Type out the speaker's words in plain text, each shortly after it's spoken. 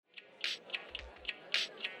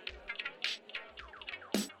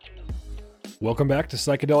Welcome back to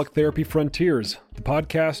Psychedelic Therapy Frontiers, the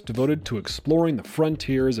podcast devoted to exploring the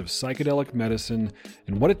frontiers of psychedelic medicine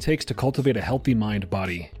and what it takes to cultivate a healthy mind,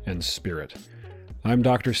 body, and spirit. I'm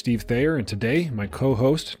Dr. Steve Thayer, and today my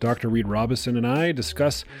co-host, Dr. Reed Robison, and I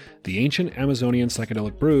discuss the ancient Amazonian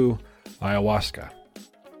psychedelic brew, ayahuasca.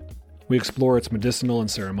 We explore its medicinal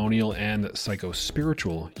and ceremonial and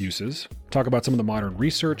psychospiritual uses, talk about some of the modern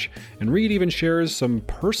research, and Reed even shares some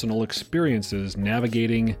personal experiences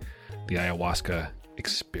navigating the ayahuasca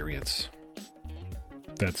experience.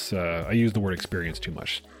 That's, I use the word experience too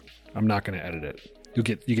much. I'm not going to edit it.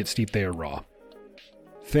 You get Steve Thayer raw.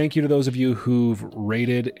 Thank you to those of you who've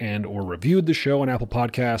rated and or reviewed the show on Apple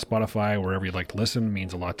Podcasts, Spotify, wherever you'd like to listen. It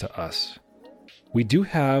means a lot to us. We do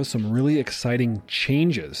have some really exciting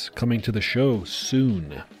changes coming to the show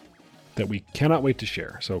soon that we cannot wait to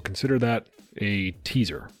share. So consider that a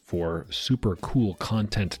teaser for super cool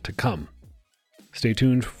content to come. Stay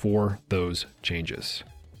tuned for those changes.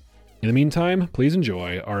 In the meantime, please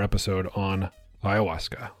enjoy our episode on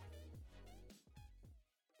ayahuasca.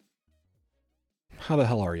 How the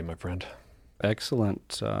hell are you, my friend?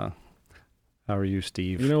 Excellent. How are you,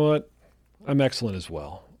 Steve? You know what? I'm excellent as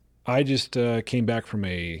well. I just came back from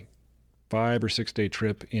a 5 or 6 day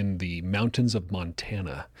trip in the mountains of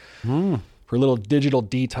Montana for a little digital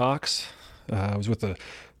detox. I was with a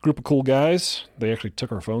group of cool guys. They actually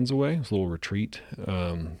took our phones away. It was a little retreat,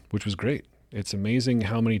 which was great. It's amazing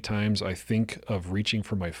how many times I think of reaching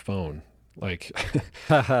for my phone. Like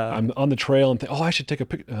I'm on the trail and think, oh, I should take a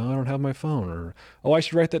picture. Oh, I don't have my phone. Or, oh, I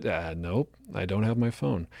should write that. Nope, I don't have my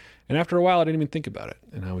phone. And after a while, I didn't even think about it.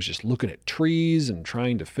 And I was just looking at trees and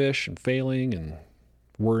trying to fish and failing and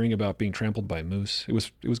worrying about being trampled by moose. It was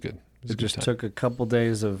good. It just took a couple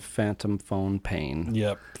days of phantom phone pain.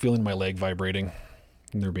 Yep, feeling my leg vibrating.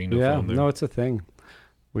 And there being no phone there. No, it's a thing.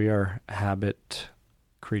 We are habit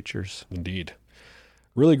creatures. Indeed.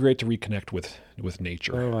 Really great to reconnect with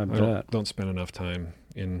nature. Oh, I bet. Don't spend enough time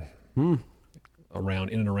in and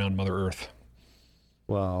around Mother Earth.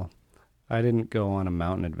 Well, I didn't go on a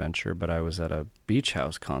mountain adventure, but I was at a beach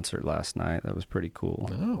house concert last night. That was pretty cool.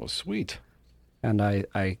 Oh, sweet. And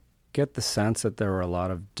I get the sense that there were a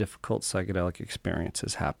lot of difficult psychedelic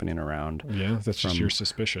experiences happening around. Yeah, that's just your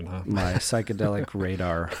suspicion, huh? My psychedelic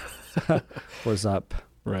radar was up.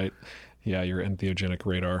 Right. Yeah, your entheogenic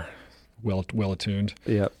radar, well attuned.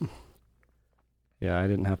 Yep. Yeah, I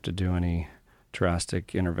didn't have to do any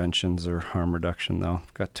drastic interventions or harm reduction, though.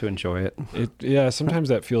 Got to enjoy it. Yeah, sometimes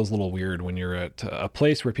that feels a little weird when you're at a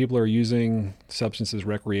place where people are using substances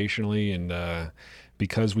recreationally, and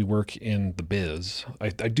because we work in the biz, I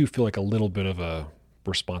do feel like a little bit of a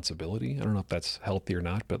responsibility. I don't know if that's healthy or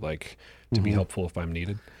not, but like to be helpful if I'm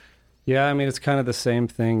needed. Yeah, I mean, it's kind of the same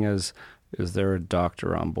thing as, is there a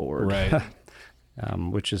doctor on board? Right.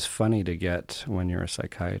 Which is funny to get when you're a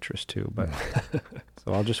psychiatrist too. But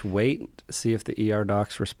so I'll just wait, see if the ER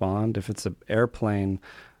docs respond. If it's an airplane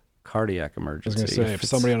cardiac emergency. I was going to say, if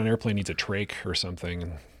somebody on an airplane needs a trach or something,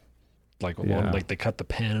 and like they cut the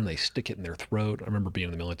pen and they stick it in their throat. I remember being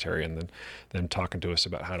in the military and then them talking to us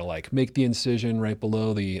about how to like make the incision right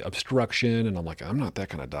below the obstruction. And I'm like, I'm not that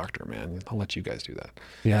kind of doctor, man. I'll let you guys do that.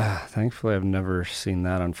 Yeah, thankfully I've never seen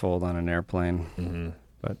that unfold on an airplane. Mm-hmm.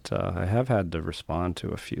 But I have had to respond to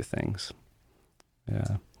a few things.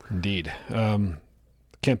 Yeah. Indeed.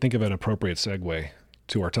 Can't think of an appropriate segue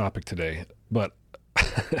to our topic today, but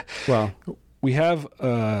well, we have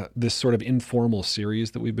this sort of informal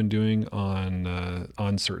series that we've been doing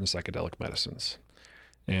on certain psychedelic medicines.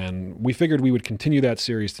 And we figured we would continue that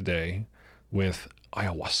series today with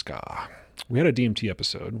ayahuasca. We had a DMT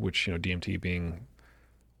episode, which, DMT being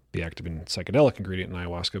the active and psychedelic ingredient in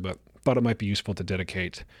ayahuasca, but thought it might be useful to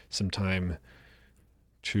dedicate some time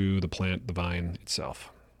to the plant, the vine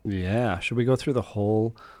itself. Yeah. Should we go through the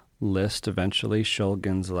whole list eventually?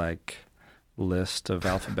 Shulgin's list of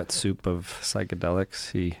alphabet soup of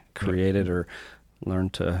psychedelics he created or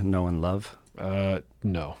learned to know and love?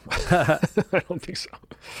 No. I don't think so.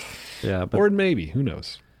 Yeah, but or maybe, who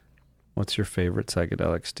knows? What's your favorite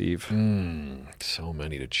psychedelic, Steve? So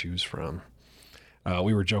many to choose from.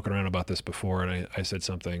 We were joking around about this before, and I said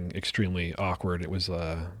something extremely awkward. It was,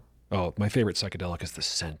 my favorite psychedelic is the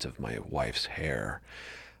scent of my wife's hair.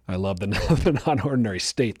 I love the non-ordinary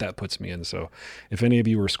state that puts me in. So if any of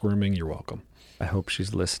you are squirming, you're welcome. I hope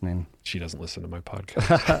she's listening. She doesn't listen to my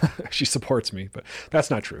podcast. She supports me, but that's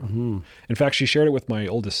not true. Mm-hmm. In fact, she shared it with my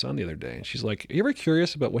oldest son the other day. And she's like, are you ever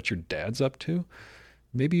curious about what your dad's up to?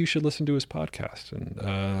 Maybe you should listen to his podcast.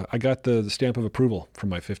 And I got the stamp of approval from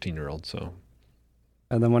my 15-year-old. So.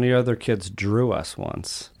 And then one of your other kids drew us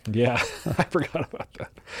once. Yeah, I forgot about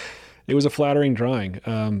that. It was a flattering drawing,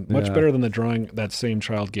 much Yeah. better than the drawing that same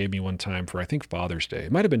child gave me one time for, I think, Father's Day.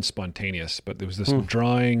 It might have been spontaneous, but there was this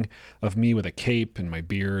drawing of me with a cape and my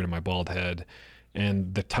beard and my bald head,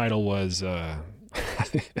 and the title was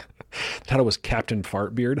Captain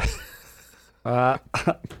Fartbeard. Uh,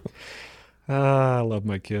 I love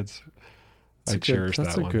my kids. I cherish that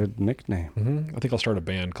one. That's a good nickname. I think I'll start a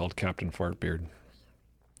band called Captain Fartbeard.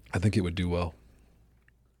 I think it would do well.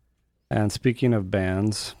 And speaking of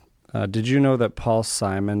bands, did you know that Paul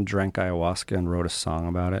Simon drank ayahuasca and wrote a song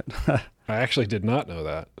about it? I actually did not know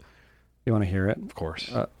that. You want to hear it? Of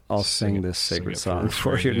course. I'll Sing sing it- this sing sacred it song first,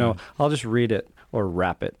 for right, you. yeah. No, I'll just read it or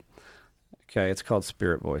rap it. Okay, it's called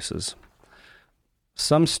Spirit Voices.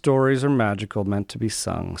 Some stories are magical, meant to be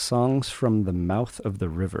sung, songs from the mouth of the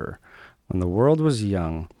river. When the world was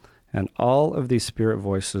young, and all of these spirit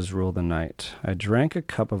voices rule the night, I drank a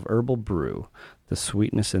cup of herbal brew, the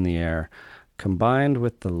sweetness in the air, combined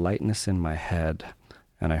with the lightness in my head,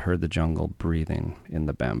 and I heard the jungle breathing in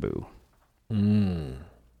the bamboo.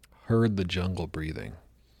 Heard the jungle breathing.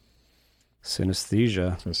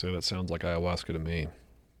 Synesthesia. I was going to say, that sounds like ayahuasca to me.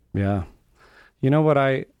 Yeah. You know what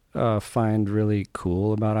I find really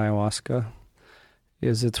cool about ayahuasca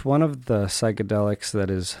is it's one of the psychedelics that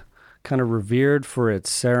is kind of revered for its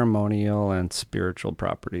ceremonial and spiritual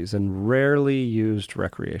properties and rarely used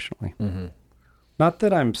recreationally. Not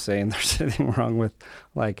that I'm saying there's anything wrong with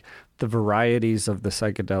like the varieties of the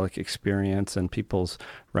psychedelic experience and people's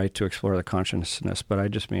right to explore the consciousness, but I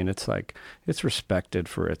just mean it's like it's respected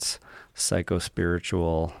for its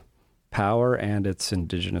psycho-spiritual power and its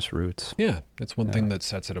indigenous roots. Yeah, it's one thing that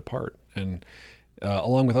sets it apart. And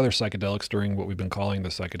along with other psychedelics during what we've been calling the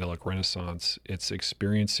psychedelic renaissance, it's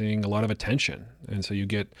experiencing a lot of attention. And so you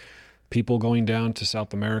get people going down to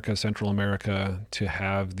South America, Central America to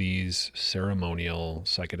have these ceremonial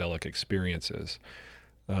psychedelic experiences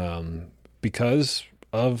because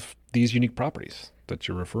of these unique properties that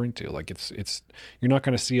you're referring to. Like it's you're not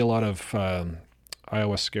going to see a lot of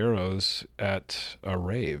ayahuasqueros at a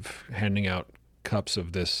rave handing out cups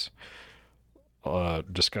of this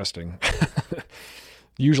disgusting,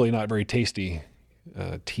 usually not very tasty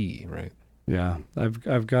tea, right? Yeah.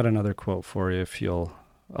 I've got another quote for you if you'll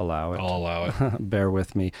allow it. I'll allow it. Bear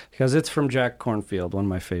with me because it's from Jack Kornfield, one of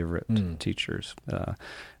my favorite teachers,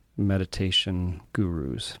 meditation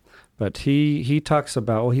gurus. But he talks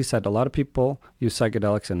about, he said a lot of people use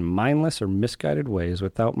psychedelics in mindless or misguided ways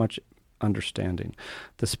without much understanding.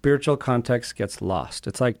 The spiritual context gets lost.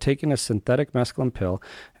 It's like taking a synthetic mescaline pill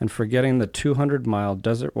and forgetting the 200-mile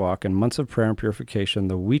desert walk and months of prayer and purification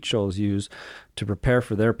the Huichols use to prepare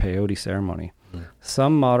for their peyote ceremony.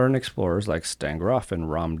 Some modern explorers like Stan Grof and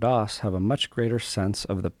Ram Dass have a much greater sense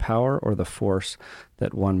of the power or the force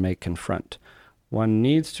that one may confront. One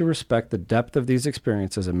needs to respect the depth of these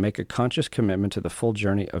experiences and make a conscious commitment to the full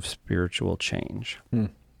journey of spiritual change.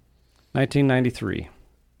 1993.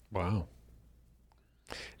 Wow.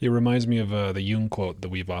 It reminds me of the Jung quote that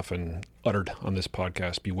we've often uttered on this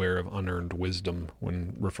podcast, beware of unearned wisdom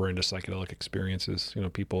when referring to psychedelic experiences. You know,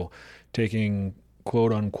 people taking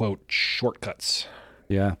quote unquote shortcuts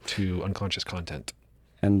Yeah. to unconscious content.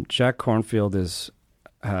 And Jack Kornfield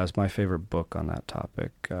has my favorite book on that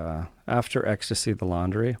topic, After Ecstasy, The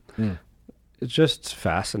Laundry. It's just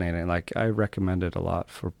fascinating. Like, I recommend it a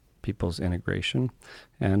lot for people's integration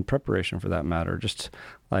and preparation for that matter. Just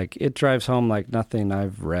like it drives home like nothing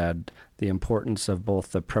I've read, the importance of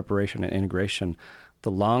both the preparation and integration,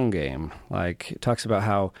 the long game. Like it talks about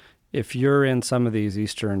how if you're in some of these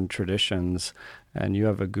Eastern traditions and you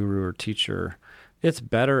have a guru or teacher, it's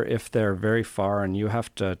better if they're very far and you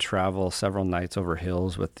have to travel several nights over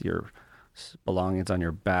hills with your belongings on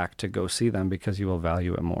your back to go see them because you will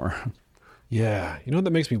value it more. Yeah. You know what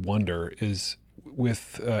that makes me wonder is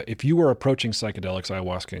with if you were approaching psychedelics,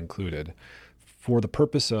 ayahuasca included, for the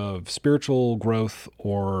purpose of spiritual growth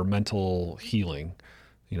or mental healing,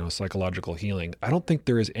 you know, psychological healing, I don't think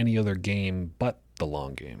there is any other game but the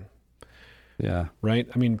long game. Yeah. Right?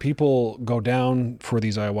 I mean, people go down for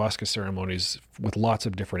these ayahuasca ceremonies with lots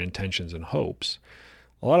of different intentions and hopes.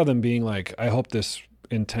 A lot of them being like, I hope this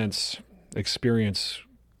intense experience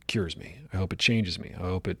cures me. I hope it changes me. I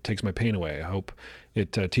hope it takes my pain away. I hope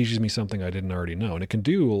it teaches me something I didn't already know. And it can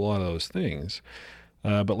do a lot of those things.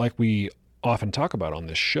 But like we often talk about on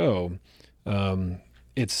this show,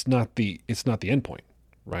 it's not the end point,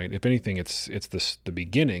 right? If anything, it's the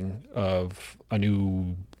beginning of a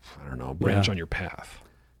new, I don't know, branch on your path.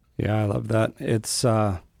 Yeah, I love that. It's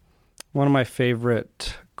one of my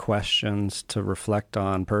favorite questions to reflect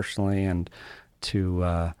on personally and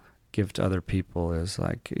to give to other people is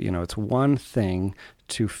like, it's one thing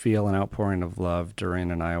to feel an outpouring of love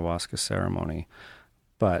during an ayahuasca ceremony,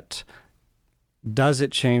 but does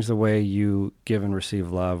it change the way you give and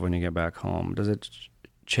receive love when you get back home? Does it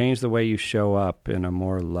change the way you show up in a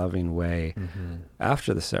more loving way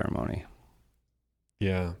after the ceremony?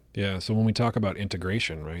 Yeah. So when we talk about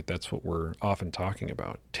integration, right, that's what we're often talking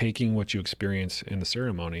about. Taking what you experience in the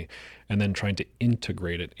ceremony and then trying to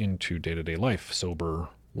integrate it into day-to-day life, sober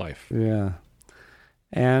life. Yeah.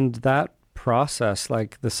 And that process,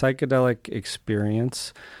 like the psychedelic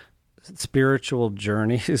experience, spiritual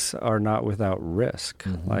journeys are not without risk.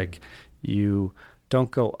 Like you don't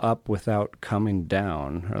go up without coming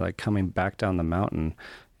down, or like coming back down the mountain.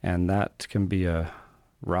 And that can be a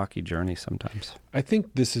rocky journey sometimes. I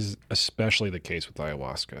think this is especially the case with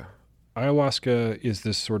ayahuasca. Ayahuasca is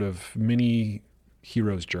this sort of mini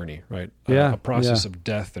hero's journey, right? Yeah, a process of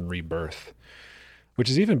death and rebirth, which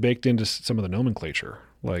is even baked into some of the nomenclature.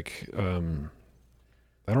 Like, I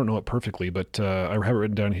don't know it perfectly, but I have it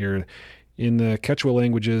written down here. In the Quechua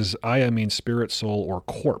languages, aya means spirit, soul, or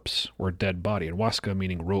corpse, or dead body, and huasca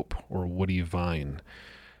meaning rope or woody vine.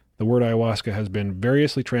 The word ayahuasca has been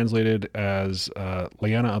variously translated as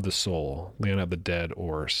liana of the soul, liana of the dead,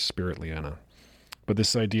 or spirit liana. But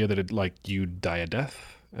this idea that you die a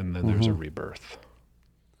death and then there's a rebirth.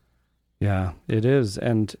 Yeah, it is.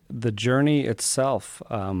 And the journey itself,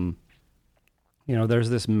 there's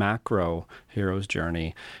this macro hero's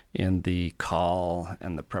journey in the call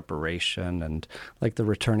and the preparation and like the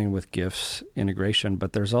returning with gifts integration.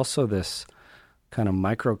 But there's also this kind of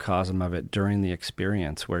microcosm of it during the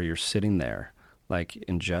experience where you're sitting there, like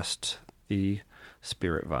ingest the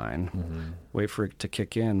spirit vine, wait for it to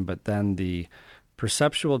kick in. But then the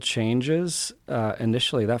perceptual changes,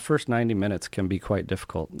 initially, that first 90 minutes can be quite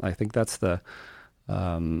difficult. I think that's the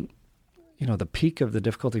peak of the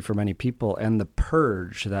difficulty for many people, and the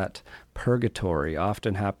purge, that purgatory,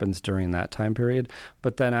 often happens during that time period.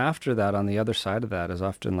 But then after that, on the other side of that, is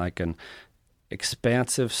often like an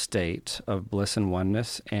expansive state of bliss and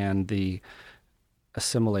oneness, and the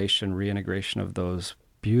assimilation, reintegration of those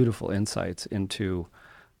beautiful insights into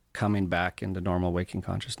coming back into normal waking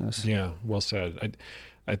consciousness. Yeah, well said.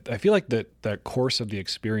 I feel like that course of the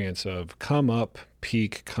experience of come up,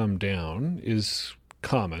 peak, come down is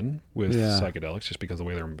common with psychedelics, just because the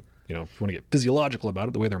way they're, if you want to get physiological about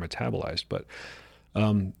it, the way they're metabolized. But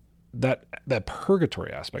that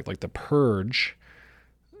purgatory aspect, like the purge,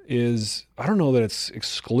 is, I don't know that it's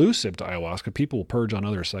exclusive to ayahuasca. People will purge on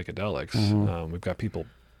other psychedelics. We've got people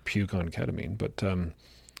puke on ketamine, but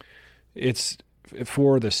it's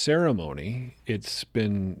for the ceremony. It's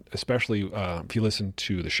been, especially if you listen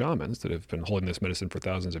to the shamans that have been holding this medicine for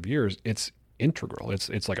thousands of years, it's integral.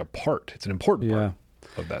 It's like a part. It's an important part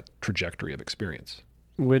of that trajectory of experience.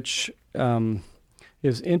 Which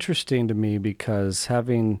is interesting to me, because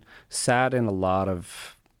having sat in a lot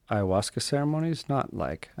of ayahuasca ceremonies,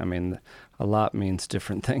 a lot means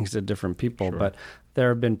different things to different people, but there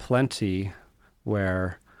have been plenty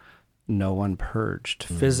where no one purged,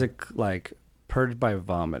 purged by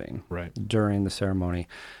vomiting during the ceremony,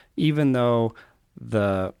 even though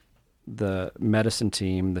the medicine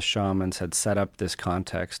team, the shamans, had set up this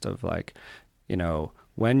context of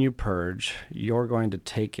when you purge, you're going to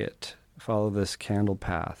take it, follow this candle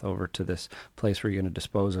path over to this place where you're going to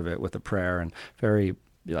dispose of it with a prayer, and very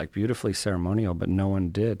beautifully ceremonial, but no one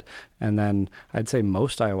did. And then I'd say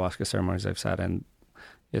most ayahuasca ceremonies I've sat in,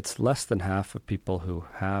 it's less than half of people who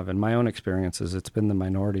have. In my own experiences, it's been the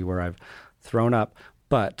minority where I've thrown up.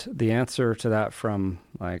 But the answer to that from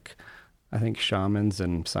I think shamans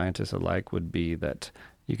and scientists alike would be that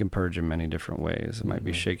you can purge in many different ways. It might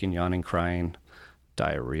be shaking, yawning, crying,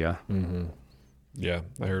 diarrhea. Yeah,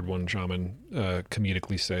 I heard one shaman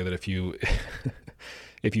comedically say that if you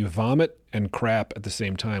if you vomit and crap at the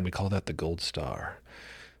same time, we call that the gold star.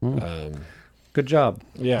 Good job.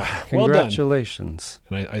 Yeah, congratulations.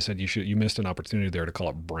 Well done. And I said you missed an opportunity there to call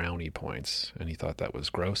it brownie points, and he thought that was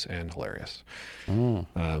gross and hilarious.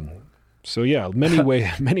 So yeah,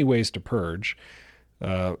 many ways to purge,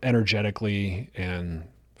 energetically and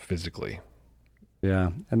physically.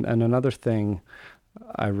 Yeah, and another thing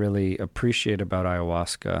I really appreciate about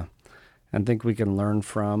ayahuasca, and think we can learn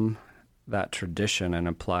from that tradition and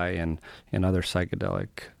apply in other psychedelic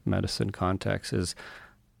medicine contexts, is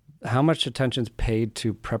how much attention is paid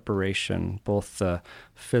to preparation, both the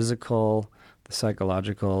physical, the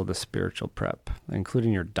psychological, the spiritual prep,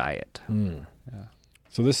 including your diet. Yeah.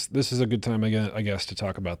 So this is a good time, I guess, to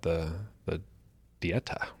talk about the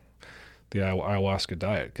dieta, the ayahuasca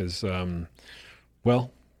diet, because,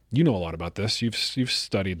 you know a lot about this. You've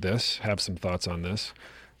studied this, have some thoughts on this.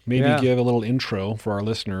 maybe Yeah. give a little intro for our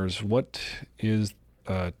listeners. What is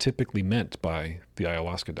typically meant by the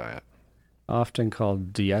ayahuasca diet? Often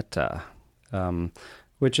called dieta,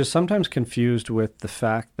 which is sometimes confused with the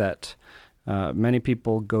fact that many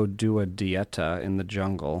people go do a dieta in the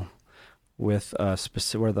jungle with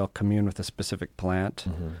where they'll commune with a specific plant,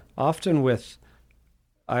 often with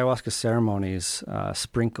ayahuasca ceremonies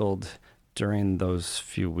sprinkled during those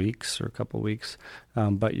few weeks or a couple weeks,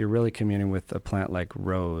 but you're really communing with a plant like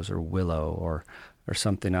rose or willow or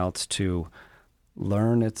something else to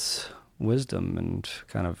learn its wisdom and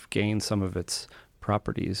kind of gain some of its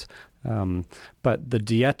properties. But the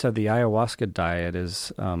dieta, the ayahuasca diet,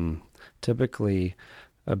 is typically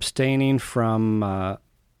abstaining from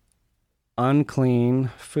unclean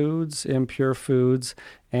foods, impure foods,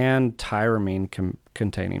 and tyramine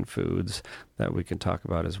containing foods that we can talk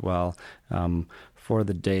about as well for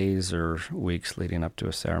the days or weeks leading up to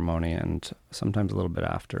a ceremony and sometimes a little bit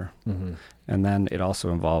after. And then it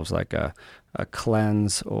also involves like a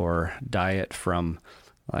cleanse or diet from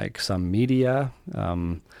like some media,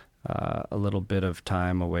 a little bit of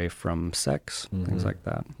time away from sex, things like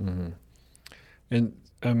that. And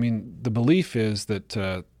I mean, the belief is that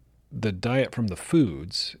the diet from the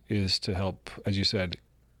foods is to help, as you said,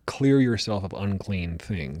 clear yourself of unclean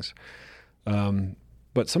things.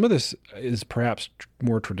 But some of this is perhaps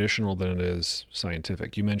more traditional than it is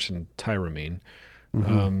scientific. You mentioned tyramine.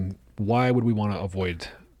 Why would we want to avoid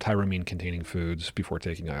tyramine-containing foods before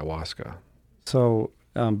taking ayahuasca? So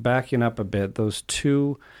backing up a bit, those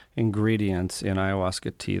two ingredients in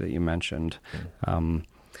ayahuasca tea that you mentioned,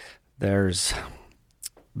 there's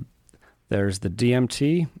the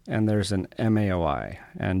DMT and there's an MAOI.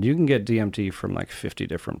 And you can get DMT from like 50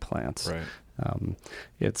 different plants. Right.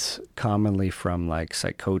 It's commonly from like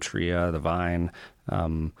Psychotria, the vine.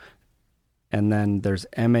 And then there's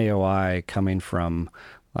MAOI coming from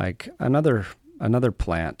like another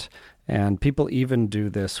plant. And people even do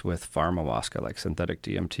this with pharmawaska, like synthetic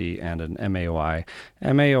DMT and an MAOI.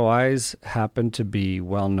 MAOIs happen to be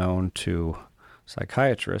well known to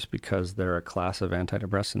psychiatrists because they're a class of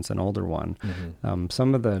antidepressants, an older one.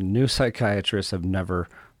 Some of the new psychiatrists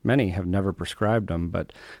many have never prescribed them,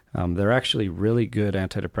 but they're actually really good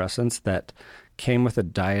antidepressants that came with a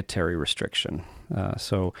dietary restriction.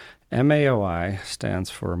 So MAOI stands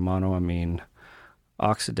for monoamine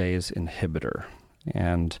oxidase inhibitor,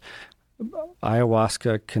 and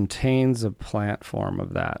ayahuasca contains a plant form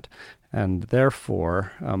of that. And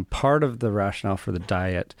therefore, part of the rationale for the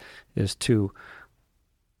diet is to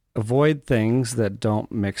avoid things that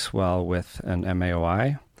don't mix well with an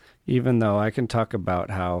MAOI, even though I can talk about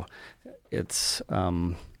how it's,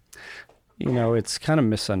 it's kind of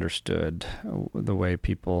misunderstood the way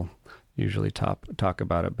people usually talk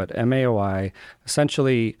about it. But MAOI,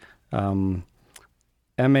 essentially, MAO,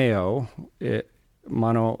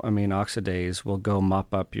 monoamine oxidase, will go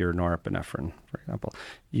mop up your norepinephrine, for example.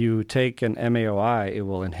 You take an MAOI, it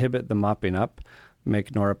will inhibit the mopping up,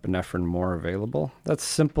 make norepinephrine more available. That's a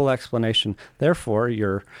simple explanation. Therefore,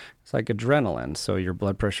 it's like adrenaline, so your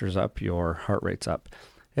blood pressure's up, your heart rate's up.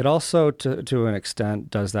 It also, to an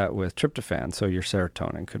extent, does that with tryptophan, so your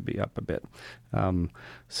serotonin could be up a bit.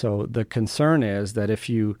 So the concern is that if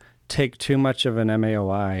you take too much of an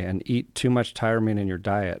MAOI and eat too much tyramine in your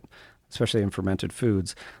diet, especially in fermented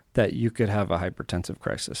foods, that you could have a hypertensive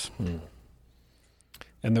crisis.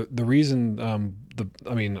 And the reason, I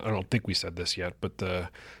don't think we said this yet, but the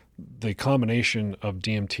combination of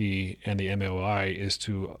DMT and the MAOI is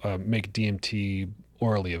to make DMT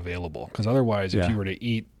orally available. Because otherwise, if you were to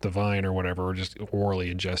eat the vine or whatever, or just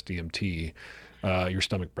orally ingest DMT, your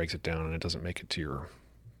stomach breaks it down and it doesn't make it to your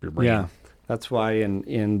brain. Yeah, that's why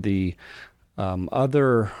in the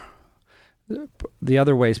other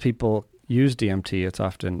ways people use DMT, it's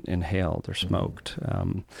often inhaled or smoked.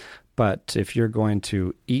 But if you're going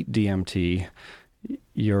to eat DMT,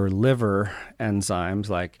 your liver enzymes,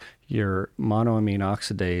 like your monoamine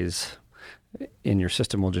oxidase in your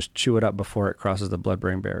system, will just chew it up before it crosses the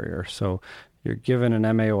blood-brain barrier. So you're given an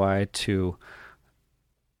MAOI to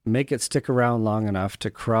make it stick around long enough to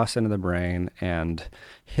cross into the brain and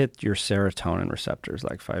hit your serotonin receptors,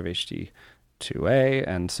 like 5-HT2A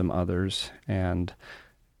and some others, and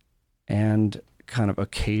kind of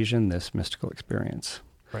occasion this mystical experience.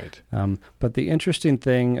 Right. But the interesting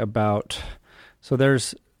thing so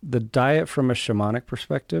there's the diet from a shamanic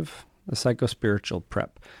perspective, the psychospiritual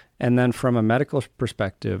prep. And then from a medical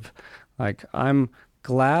perspective, like I'm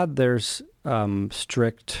glad there's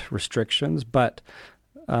strict restrictions, but,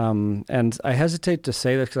 and I hesitate to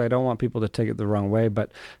say this because I don't want people to take it the wrong way,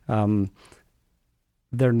 but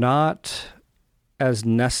they're not as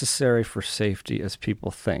necessary for safety as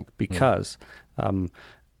people think, because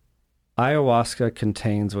ayahuasca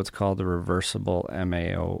contains what's called a reversible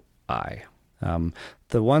MAOI.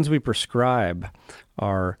 The ones we prescribe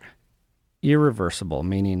are irreversible,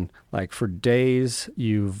 meaning like for days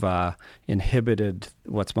you've inhibited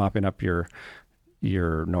what's mopping up your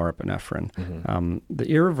norepinephrine. The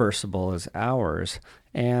irreversible is ours,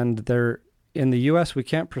 and they're in the U.S. we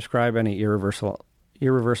can't prescribe any irreversible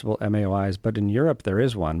MAOIs, but in Europe there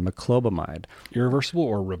is one, meclobamide. Irreversible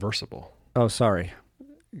or reversible? Oh, sorry.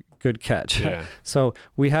 Good catch. Yeah. So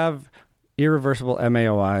we have irreversible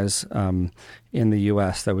MAOIs in the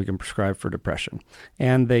U.S. that we can prescribe for depression,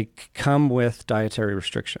 and they come with dietary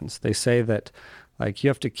restrictions. They say that like you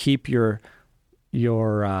have to keep you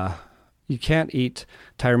can't eat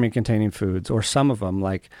tyramine-containing foods, or some of them,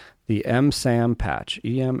 like the EMSAM patch,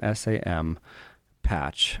 EMSAM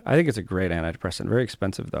patch. I think it's a great antidepressant, very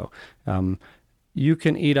expensive though. You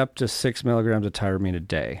can eat up to 6 milligrams of tyramine a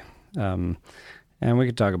day. And we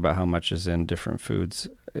could talk about how much is in different foods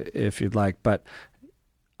if you'd like, but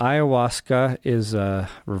ayahuasca is a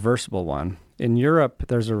reversible one. In Europe,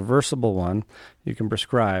 there's a reversible one you can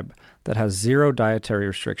prescribe that has 0 dietary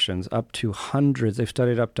restrictions, up to hundreds. They've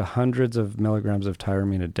studied up to hundreds of milligrams of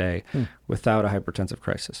tyramine a day without a hypertensive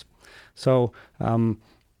crisis. So,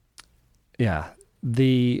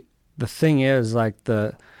 the thing is, like,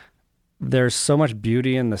 there's so much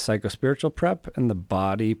beauty in the psychospiritual prep and the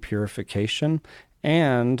body purification.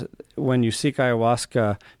 And when you seek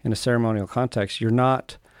ayahuasca in a ceremonial context, you're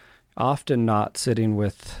often not sitting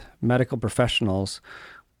with medical professionals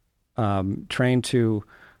trained to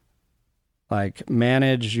like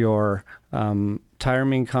manage your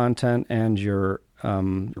tyramine content and your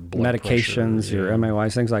medications, pressure, your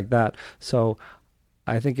MAOIs, things like that. So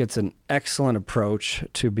I think it's an excellent approach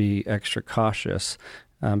to be extra cautious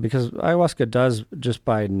because ayahuasca does, just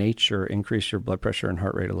by nature, increase your blood pressure and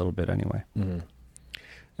heart rate a little bit anyway. Mm-hmm.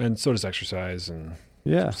 And so does exercise and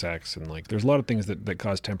sex, and like there's a lot of things that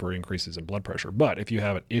cause temporary increases in blood pressure. But if you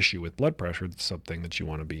have an issue with blood pressure, it's something that you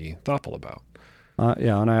want to be thoughtful about.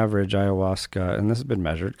 On average, ayahuasca, and this has been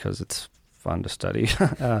measured because it's fun to study,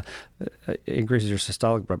 increases your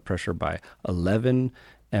systolic blood pressure by 11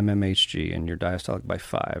 mmHg and your diastolic by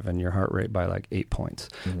 5 and your heart rate by like 8 points,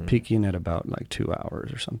 peaking at about like 2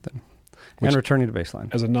 hours or something. Which, and returning to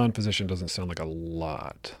baseline. As a non-physician, doesn't sound like a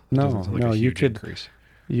lot. No, a huge increase.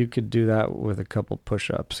 You could do that with a couple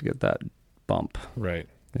push-ups, get that bump. Right,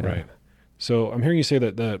 right. So I'm hearing you say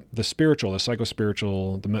that the spiritual, the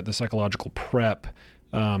psychospiritual, the psychological prep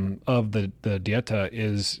of the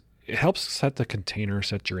dieta it helps set the container,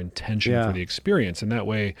 set your intention for the experience, and that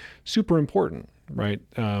way, super important, right?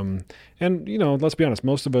 And let's be honest,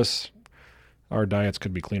 most of us, our diets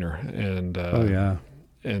could be cleaner, and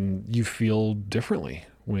and you feel differently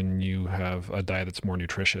when you have a diet that's more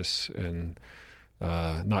nutritious and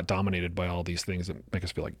not dominated by all these things that make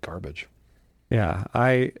us feel like garbage. Yeah,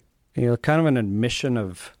 kind of an admission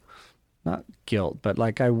of not guilt, but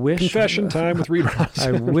like I wish confession time with Reed Ross.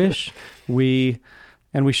 I wish we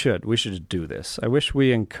should do this. I wish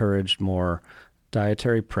we encouraged more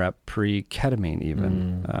dietary prep pre-ketamine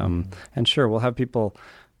even. And sure, we'll have people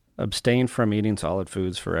abstain from eating solid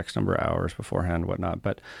foods for X number of hours beforehand, whatnot.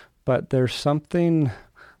 But there's something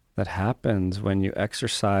that happens when you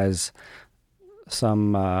exercise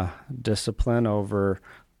some discipline over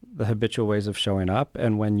the habitual ways of showing up,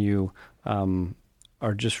 and when you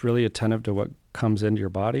are just really attentive to what comes into your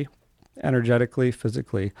body, energetically,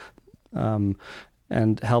 physically, and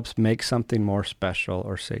helps make something more special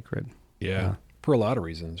or sacred. Yeah. For a lot of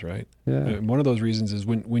reasons, right? Yeah. One of those reasons is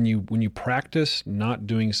when you practice not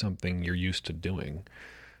doing something you're used to doing,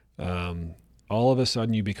 all of a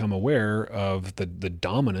sudden you become aware of the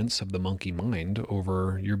dominance of the monkey mind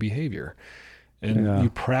over your behavior. And you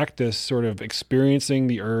practice sort of experiencing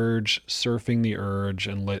the urge, surfing the urge,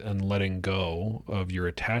 and letting go of your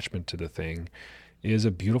attachment to the thing is a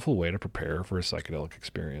beautiful way to prepare for a psychedelic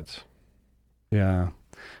experience. Yeah.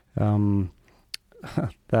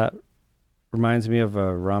 That reminds me of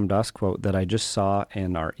a Ram Dass quote that I just saw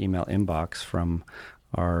in our email inbox from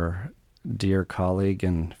our dear colleague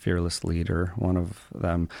and fearless leader, one of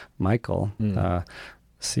them, Michael,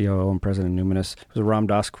 COO and president of Numinous. It was a Ram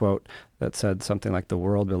Dass quote that said something like, "The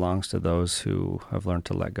world belongs to those who have learned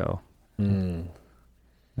to let go."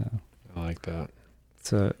 Yeah. I like that.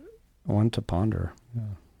 It's a one to ponder.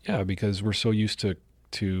 Yeah, because we're so used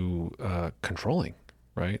to controlling,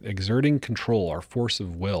 right? Exerting control, our force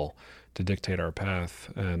of will to dictate our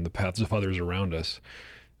path and the paths of others around us.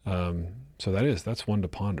 So that's one to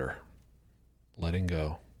ponder, letting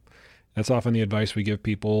go. That's often the advice we give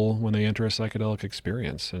people when they enter a psychedelic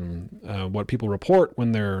experience. And what people report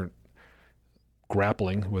when they're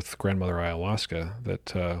grappling with grandmother ayahuasca,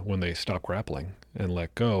 that when they stop grappling and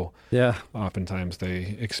let go, Yeah. oftentimes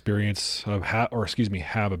they experience, have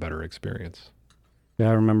a better experience. Yeah,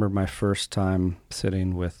 I remember my first time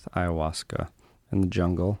sitting with ayahuasca in the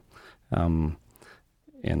jungle in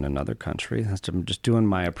another country. I'm just doing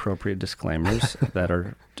my appropriate disclaimers that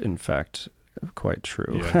are, in fact, quite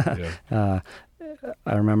true. Yeah.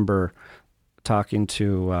 I remember talking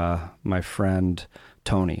to my friend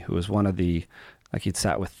Tony, who was one of the, he'd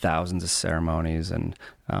sat with thousands of ceremonies and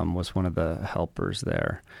was one of the helpers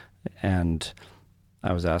there. And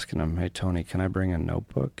I was asking him, "Hey, Tony, can I bring a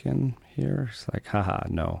notebook in here?" He's like, "Haha,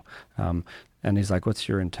 no." And he's like, "What's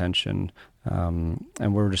your intention?" And we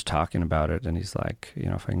were just talking about it. And he's like,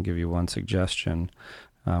 if I can give you one suggestion,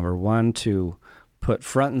 or one to put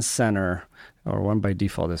front and center, or one by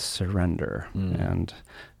default is surrender. And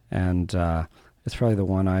it's probably the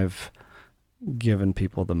one I've given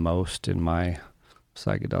people the most in my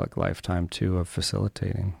psychedelic lifetime too, of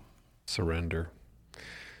facilitating. Surrender.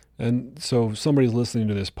 And so somebody's listening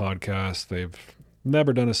to this podcast, they've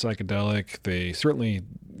never done a psychedelic. They certainly,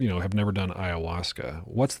 have never done ayahuasca.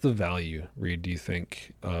 What's the value, Reed, do you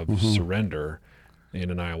think, of surrender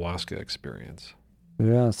in an ayahuasca experience?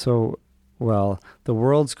 Yeah. So, the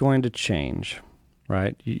world's going to change,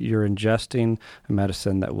 right? You're ingesting a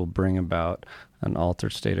medicine that will bring about an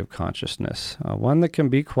altered state of consciousness, one that can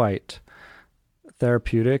be quite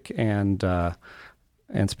therapeutic and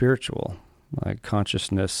spiritual, like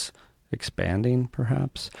consciousness expanding,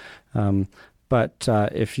 perhaps. But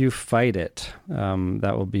if you fight it,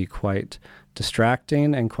 that will be quite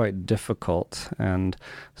distracting and quite difficult. And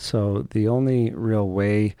so the only real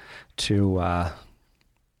way to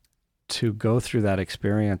go through that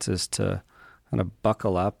experience is to kind of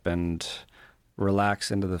buckle up and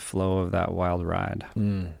relax into the flow of that wild ride.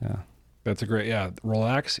 Yeah. That's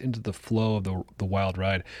relax into the flow of the wild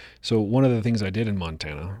ride. So one of the things I did in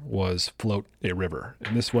Montana was float a river.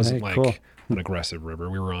 And this wasn't cool. an aggressive river.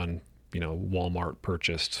 We were on, Walmart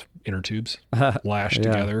purchased inner tubes lashed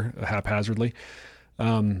together haphazardly.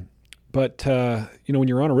 But when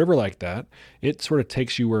you're on a river like that, it sort of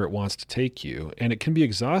takes you where it wants to take you. And it can be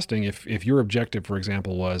exhausting if your objective, for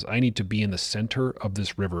example, was, I need to be in the center of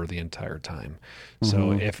this river the entire time.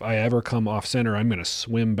 So if I ever come off center, I'm going to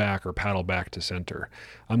swim back or paddle back to center.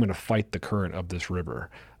 I'm going to fight the current of this river.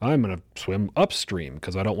 I'm going to swim upstream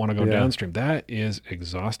because I don't want to go downstream. That is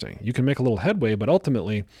exhausting. You can make a little headway, but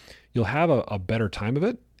ultimately you'll have a better time of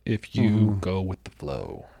it if you go with the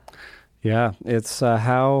flow. Yeah, it's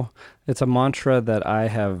it's a mantra that I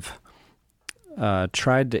have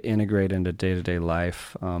tried to integrate into day-to-day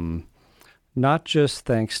life, not just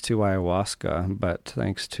thanks to ayahuasca, but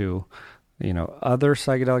thanks to, other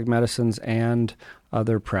psychedelic medicines and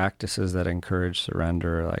other practices that encourage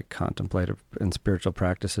surrender, like contemplative and spiritual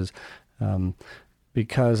practices.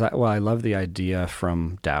 Because I love the idea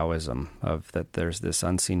from Taoism of that there's this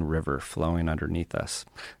unseen river flowing underneath us.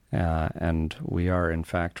 And we are, in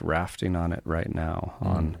fact, rafting on it right now,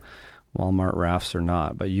 on Walmart rafts or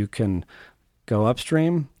not. But you can go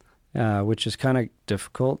upstream, which is kind of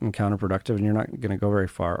difficult and counterproductive, and you're not going to go very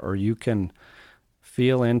far. Or you can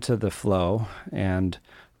feel into the flow and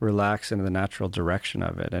relax into the natural direction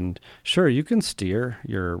of it. And sure, you can steer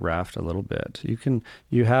your raft a little bit.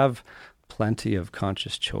 You have plenty of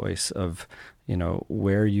conscious choice of,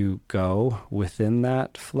 where you go within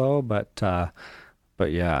that flow, but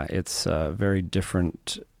yeah, it's a very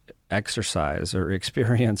different exercise or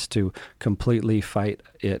experience to completely fight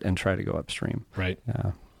it and try to go upstream. Right.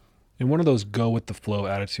 Yeah. And one of those go with the flow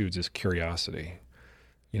attitudes is curiosity.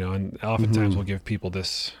 And oftentimes we'll give people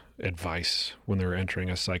this advice when they're entering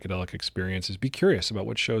a psychedelic experience is be curious about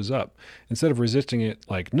what shows up. Instead of resisting it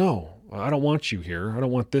like, no, I don't want you here. I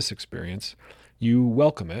don't want this experience. You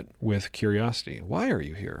welcome it with curiosity. Why are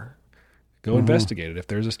you here? Go investigate it. If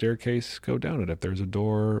there's a staircase, go down it. If there's a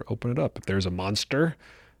door, open it up. If there's a monster,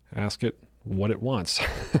 ask it what it wants.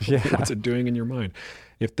 What's it doing in your mind?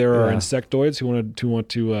 If there are insectoids who want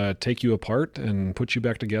to take you apart and put you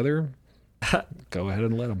back together, go ahead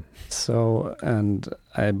and let them. So, and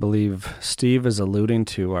I believe Steve is alluding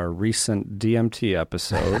to our recent DMT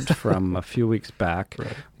episode from a few weeks back,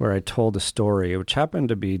 where I told a story, which happened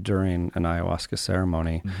to be during an ayahuasca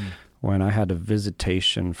ceremony, when I had a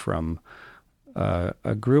visitation from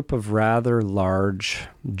a group of rather large,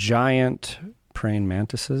 giant praying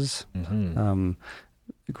mantises,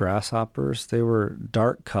 grasshoppers. They were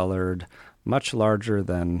dark colored, much larger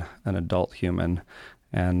than an adult human.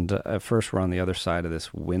 And at first we're on the other side of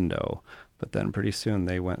this window, But then pretty soon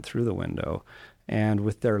they went through the window, and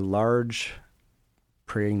with their large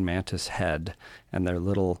praying mantis head and their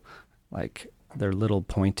little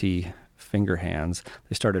pointy finger hands,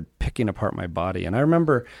 they started picking apart my body. And I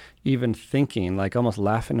remember even thinking, like almost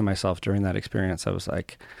laughing to myself during that experience. I was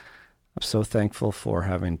like, I'm so thankful for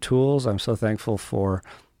having tools. I'm so thankful for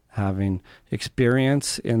having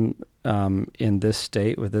experience in this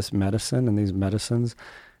state with this medicine and these medicines,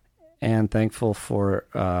 and thankful for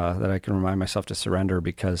that I can remind myself to surrender,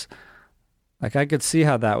 because like I could see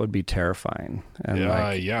how that would be terrifying. And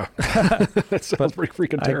yeah. That sounds pretty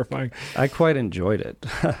freaking terrifying. I quite enjoyed it.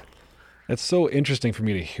 It's so interesting for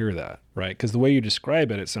me to hear that, right? Because the way you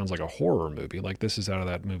describe it, it sounds like a horror movie. Like this is out of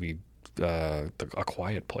that movie, A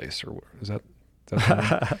Quiet Place, or is that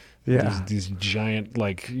yeah. These giant,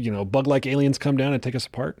 bug-like aliens come down and take us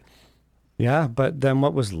apart? Yeah, but then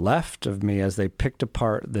what was left of me as they picked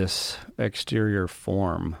apart this exterior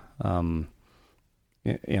form,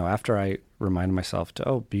 after I reminded myself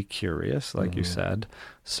to, be curious, like you said,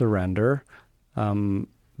 surrender.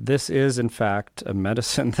 This is, in fact, a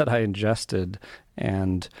medicine that I ingested,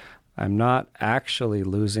 and I'm not actually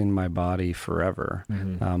losing my body forever.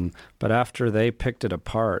 But after they picked it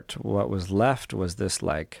apart, what was left was this,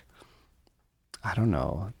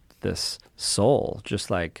 this soul, just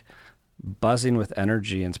like buzzing with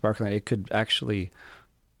energy and sparkling. It could actually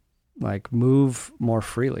move more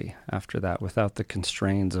freely after that, without the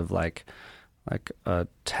constraints of like a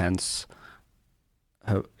tense,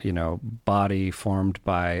 body formed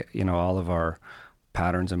by, all of our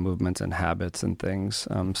patterns and movements and habits and things.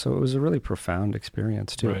 So it was a really profound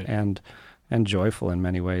experience too, right. and joyful in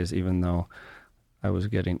many ways, even though I was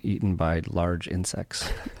getting eaten by large insects.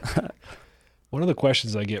 One of the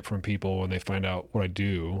questions I get from people when they find out what I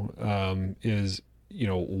do is,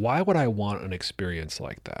 why would I want an experience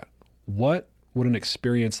like that? What would an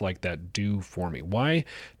experience like that do for me? Why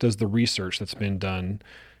does the research that's been done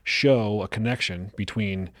show a connection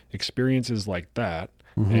between experiences like that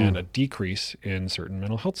and a decrease in certain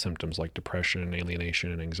mental health symptoms like depression,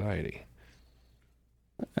 alienation, and anxiety?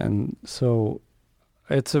 And so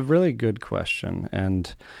it's a really good question.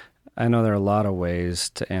 And I know there are a lot of ways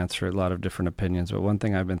to answer it, a lot of different opinions, but one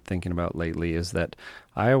thing I've been thinking about lately is that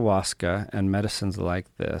ayahuasca and medicines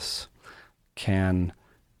like this can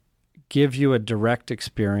give you a direct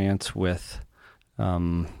experience with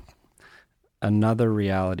another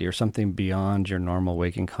reality or something beyond your normal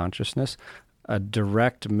waking consciousness, a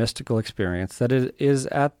direct mystical experience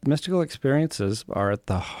that mystical experiences are at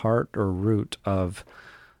the heart or root of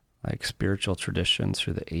spiritual traditions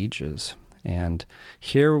through the ages. And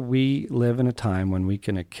here we live in a time when we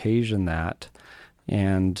can occasion that.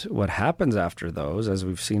 And what happens after those, as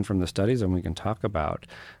we've seen from the studies and we can talk about,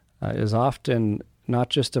 is often not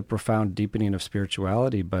just a profound deepening of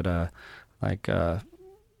spirituality, but a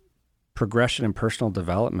progression in personal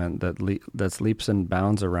development that's leaps and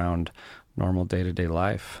bounds around normal day-to-day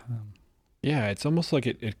life. Yeah, it's almost like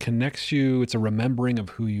it connects you. It's a remembering of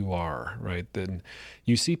who you are, right? Then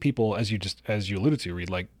you see people, as you alluded to, Reed,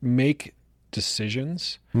 make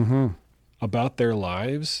decisions about their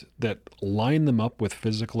lives that line them up with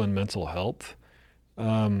physical and mental health,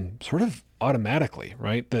 sort of automatically,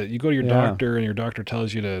 right? That you go to your doctor and your doctor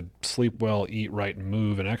tells you to sleep well, eat right, and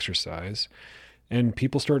move and exercise, and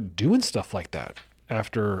people start doing stuff like that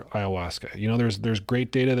after ayahuasca. There's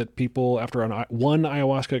great data that people after one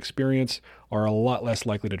ayahuasca experience are a lot less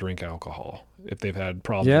likely to drink alcohol if they've had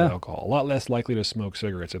problems with alcohol, a lot less likely to smoke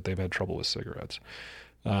cigarettes if they've had trouble with cigarettes.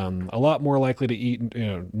 A lot more likely to eat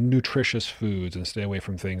nutritious foods and stay away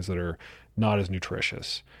from things that are not as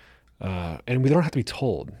nutritious. And we don't have to be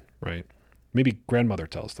told, right? Maybe grandmother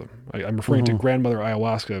tells them. I'm referring to grandmother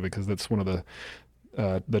ayahuasca because that's one of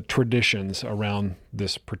the traditions around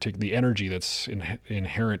this the energy that's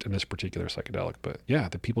inherent in this particular psychedelic. But yeah,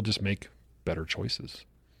 the people just make better choices.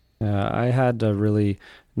 I had a really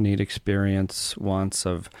neat experience once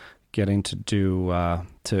of getting to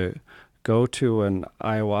go to an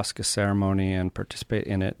ayahuasca ceremony and participate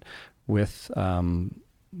in it with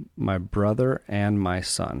my brother and my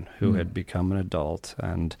son, who had become an adult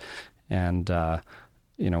and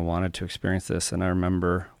wanted to experience this. And I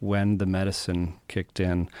remember when the medicine kicked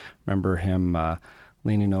in, remember him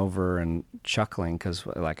leaning over and chuckling because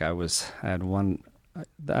I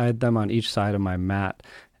had them on each side of my mat,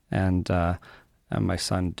 and my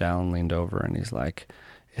son Dallin leaned over and he's like,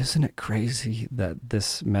 "Isn't it crazy that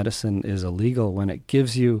this medicine is illegal when it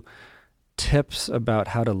gives you tips about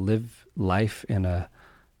how to live life in a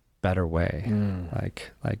better way?"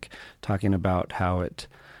 Like talking about how it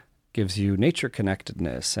gives you nature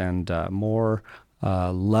connectedness and more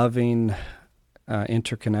loving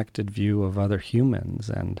interconnected view of other humans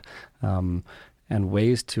and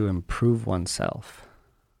ways to improve oneself.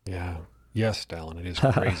 Yeah. Yes, Dallin, it is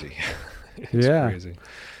crazy. It's crazy.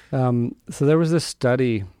 So there was this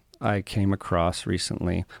study I came across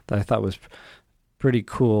recently that I thought was pretty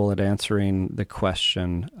cool at answering the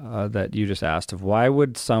question that you just asked of why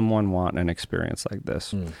would someone want an experience like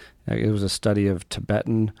this? It was a study of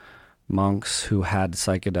Tibetan monks who had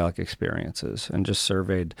psychedelic experiences and just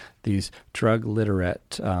surveyed these drug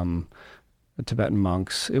literate Tibetan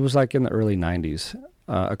monks. It was like in the early 90s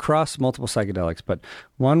across multiple psychedelics, but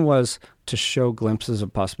one was to show glimpses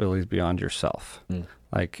of possibilities beyond yourself,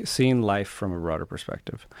 like seeing life from a broader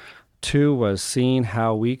perspective. 2 was seeing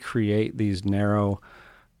how we create these narrow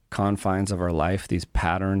confines of our life, these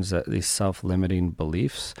patterns, these self-limiting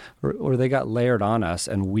beliefs, or they got layered on us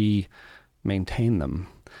and we maintain them.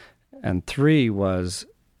 And 3 was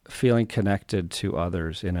feeling connected to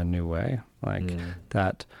others in a new way, like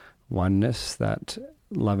that oneness, that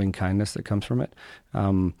loving kindness that comes from it.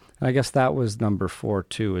 And I guess that was number 4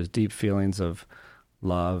 too, is deep feelings of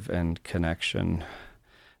love and connection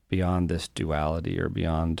beyond this duality or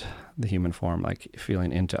beyond the human form, like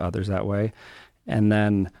feeling into others that way. And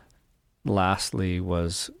then lastly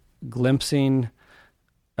was glimpsing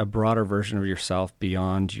a broader version of yourself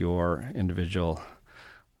beyond your individual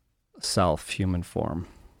self, human form.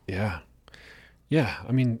 Yeah. Yeah.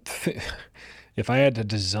 I mean, if I had to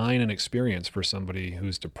design an experience for somebody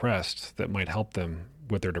who's depressed that might help them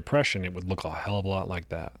with their depression, it would look a hell of a lot like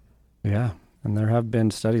that. Yeah. And there have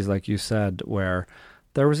been studies, like you said, where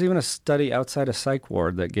there was even a study outside a psych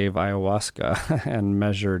ward that gave ayahuasca and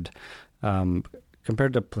measured,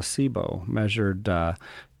 compared to placebo, measured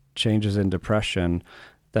changes in depression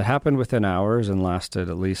that happened within hours and lasted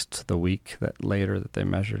at least the week that later that they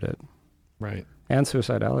measured it. Right. And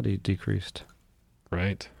suicidality decreased.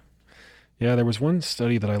 Right. Yeah, there was one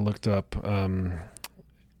study that I looked up.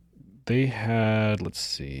 They had,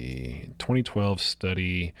 2012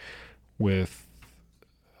 study with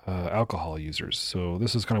alcohol users. So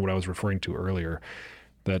this is kind of what I was referring to earlier,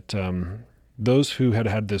 that those who had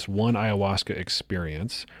had this one ayahuasca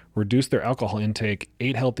experience reduced their alcohol intake,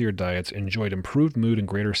 ate healthier diets, enjoyed improved mood and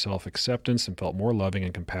greater self-acceptance, and felt more loving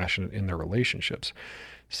and compassionate in their relationships.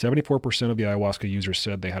 74% of the ayahuasca users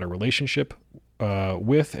said they had a relationship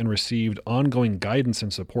with and received ongoing guidance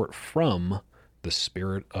and support from the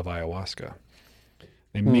spirit of ayahuasca.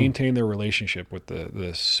 They maintained their relationship with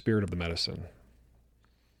the spirit of the medicine.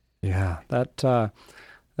 Yeah, that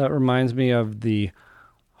reminds me of the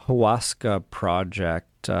Ayahuasca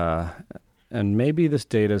Project, and maybe this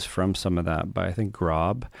data is from some of that, but I think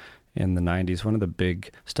Grob in the 90s, one of the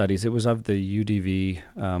big studies, it was of the UDV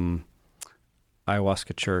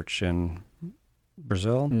ayahuasca church in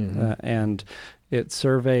Brazil, and it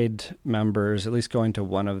surveyed members, at least going to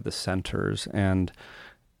one of the centers, and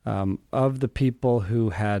of the people who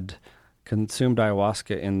had consumed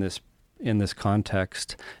ayahuasca in this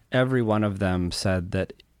context, every one of them said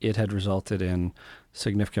that it had resulted in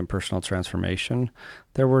significant personal transformation.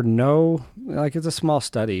 There were no, it's a small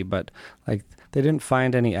study, but they didn't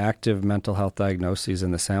find any active mental health diagnoses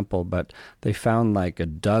in the sample, but they found a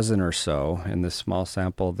dozen or so in this small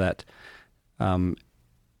sample that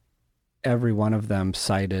every one of them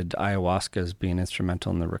cited ayahuasca as being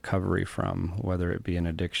instrumental in the recovery from, whether it be an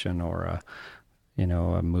addiction or a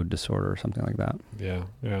mood disorder or something like that. Yeah.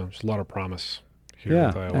 There's a lot of promise here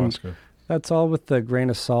with ayahuasca. And that's all with the grain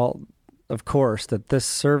of salt, of course, that this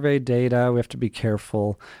survey data, we have to be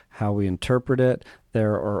careful how we interpret it.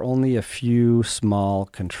 There are only a few small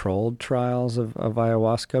controlled trials of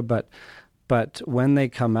ayahuasca, but when they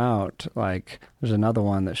come out, there's another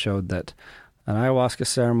one that showed that an ayahuasca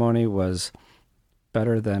ceremony was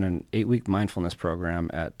better than an 8-week mindfulness program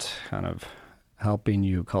at kind of helping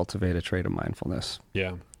you cultivate a trait of mindfulness.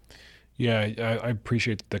 Yeah. I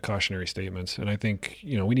appreciate the cautionary statements. And I think,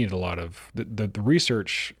 we need a lot of the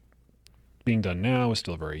research being done now is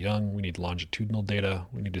still very young. We need longitudinal data.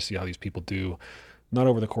 We need to see how these people do, not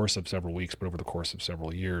over the course of several weeks, but over the course of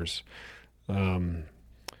several years. I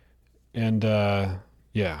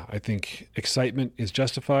think excitement is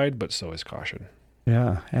justified, but so is caution.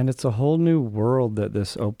 Yeah. And it's a whole new world that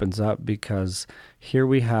this opens up, because here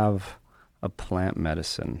we have a plant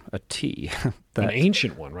medicine, a tea. An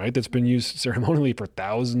ancient one, right? That's been used ceremonially for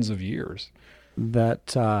thousands of years.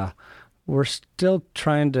 That we're still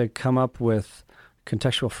trying to come up with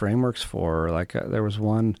contextual frameworks for. There was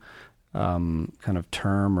one kind of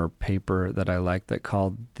term or paper that I liked that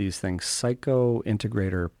called these things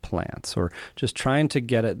psycho-integrator plants, or just trying to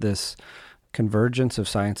get at this convergence of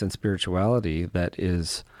science and spirituality that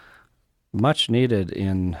is much needed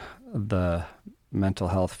in the mental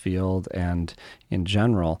health field and in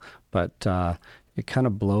general, but it kind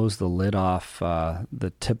of blows the lid off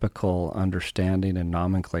the typical understanding and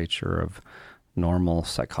nomenclature of normal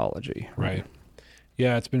psychology. Right.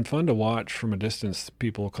 Yeah, it's been fun to watch from a distance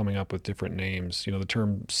people coming up with different names. The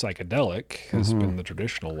term psychedelic has been the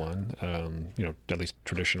traditional one, at least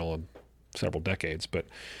traditional in several decades, but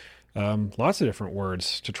lots of different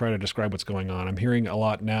words to try to describe what's going on. I'm hearing a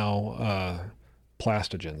lot now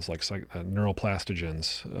plastogens, like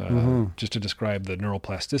neuroplastogens, just to describe the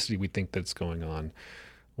neuroplasticity we think that's going on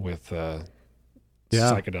with psychedelics,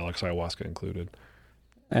 ayahuasca included.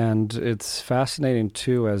 And it's fascinating,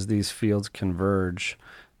 too, as these fields converge,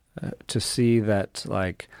 to see that,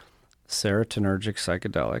 like, serotonergic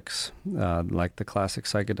psychedelics, like the classic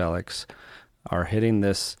psychedelics, are hitting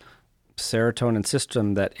this serotonin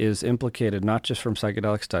system that is implicated not just from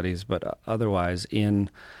psychedelic studies, but otherwise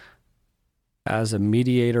as a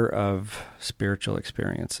mediator of spiritual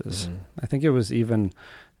experiences. I think it was even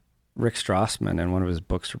Rick Strassman in one of his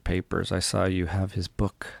books or papers. I saw you have his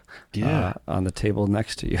book on the table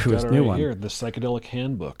next to you. His new one here, the Psychedelic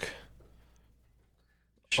Handbook.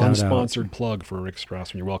 Shout Unsponsored out. plug for Rick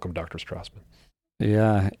Strassman. You're welcome, Dr. Strassman.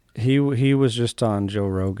 Yeah, he was just on Joe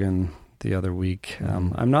Rogan the other week.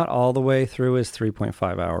 I'm not all the way through his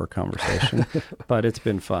 3.5-hour conversation, but it's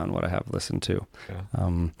been fun what I have listened to,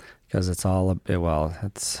 because it's all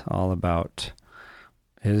about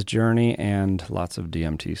his journey and lots of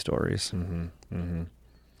DMT stories.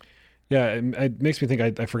 Yeah, it makes me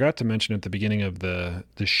think, I forgot to mention at the beginning of the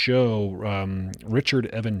show, Richard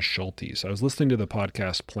Evan Schultes. I was listening to the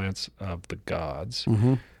podcast Plants of the Gods,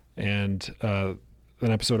 and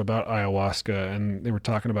an episode about ayahuasca, and they were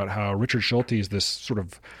talking about how Richard Schultes, this sort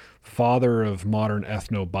of father of modern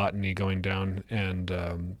ethnobotany, going down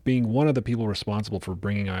and being one of the people responsible for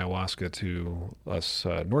bringing ayahuasca to us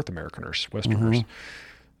North Americaners, Westerners.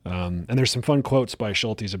 And there's some fun quotes by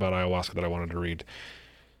Schultes about ayahuasca that I wanted to read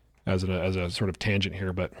as a sort of tangent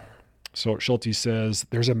here. But so Schultes says,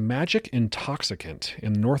 "There's a magic intoxicant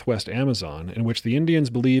in the Northwest Amazon in which the Indians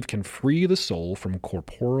believe can free the soul from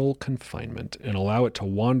corporal confinement and allow it to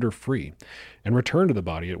wander free and return to the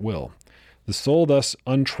body at will. The soul, thus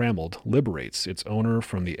untrammeled, liberates its owner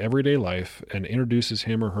from the everyday life and introduces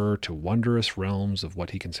him or her to wondrous realms of what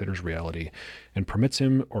he considers reality and permits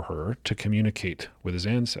him or her to communicate with his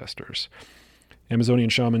ancestors. Amazonian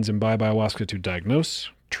shamans imbibe ayahuasca to diagnose,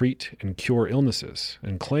 treat, and cure illnesses,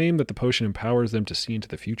 and claim that the potion empowers them to see into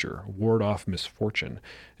the future, ward off misfortune,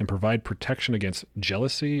 and provide protection against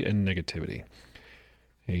jealousy and negativity."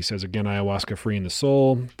 And he says again, ayahuasca freeing the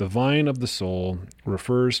soul. The vine of the soul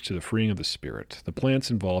refers to the freeing of the spirit. The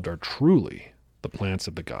plants involved are truly the plants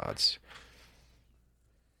of the gods.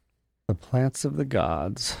 The plants of the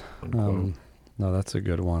gods. No, that's a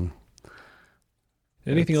good one.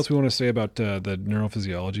 Anything else we want to say about the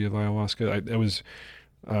neurophysiology of ayahuasca? I was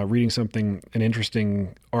reading an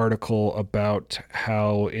interesting article about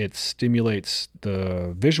how it stimulates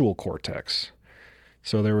the visual cortex.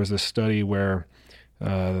 So there was this study where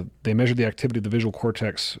they measured the activity of the visual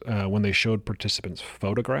cortex when they showed participants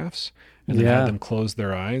photographs and then had them close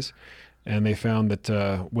their eyes. And they found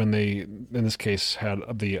that when they, in this case, had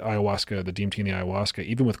the ayahuasca, the DMT and the ayahuasca,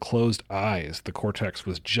 even with closed eyes, the cortex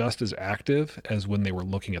was just as active as when they were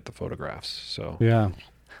looking at the photographs. So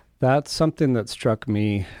that's something that struck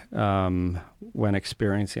me when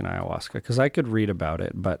experiencing ayahuasca, because I could read about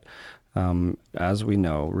it, but as we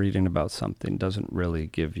know, reading about something doesn't really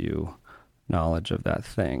give you knowledge of that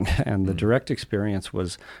thing. And the direct experience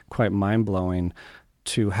was quite mind-blowing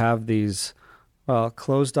to have these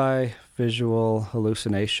closed eye visual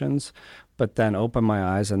hallucinations, but then open my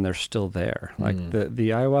eyes and they're still there. Like the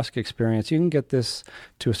ayahuasca experience, you can get this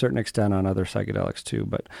to a certain extent on other psychedelics too,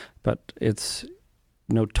 but it's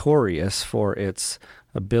notorious for its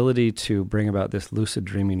ability to bring about this lucid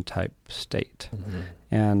dreaming type state.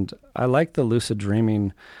 And I like the lucid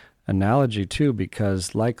dreaming analogy too,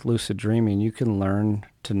 because like lucid dreaming, you can learn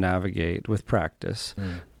to navigate with practice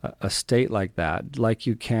a state like that, like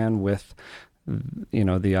you can with the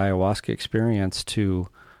ayahuasca experience, to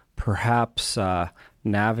perhaps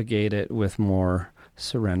navigate it with more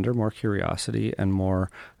surrender, more curiosity, and more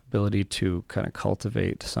ability to kind of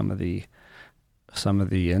cultivate some of the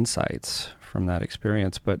insights from that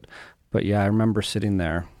experience. But yeah, I remember sitting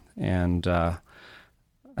there and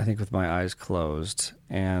I think with my eyes closed,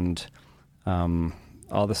 and all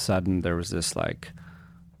of a sudden there was this like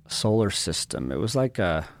solar system. It was like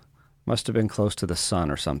must have been close to the sun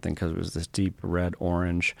or something, because it was this deep red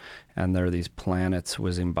orange, and there are these planets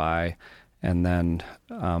whizzing by, and then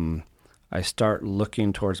I start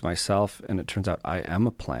looking towards myself, and it turns out I am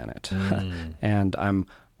a planet. And I'm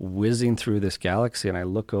whizzing through this galaxy, and I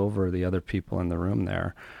look over the other people in the room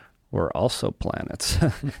there were also planets.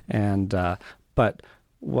 And but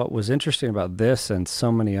what was interesting about this and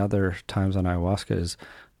so many other times on ayahuasca is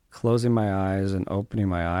closing my eyes and opening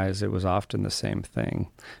my eyes. It was often the same thing.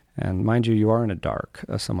 And mind you, you are in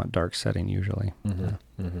a somewhat dark setting usually.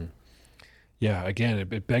 Yeah, again,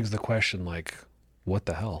 it begs the question, like, what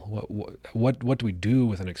the hell? What do we do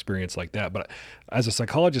with an experience like that? But as a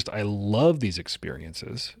psychologist, I love these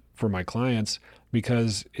experiences for my clients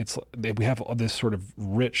because we have this sort of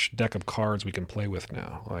rich deck of cards we can play with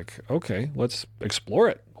now. Like, okay, let's explore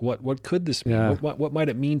it. What could this mean? Yeah. What might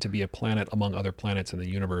it mean to be a planet among other planets in the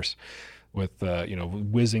universe with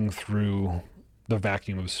whizzing through the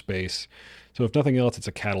vacuum of space? So if nothing else, it's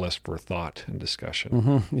a catalyst for thought and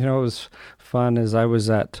discussion. What was fun is I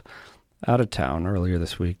was out of town earlier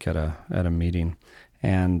this week at a meeting,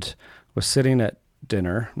 and was sitting at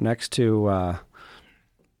dinner next to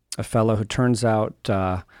a fellow who turns out,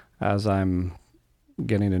 as I'm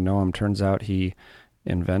getting to know him, turns out he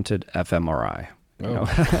invented fMRI.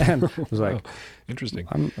 And I was like, interesting.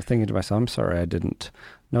 I'm thinking to myself, I'm sorry I didn't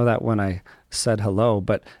know that when I said hello,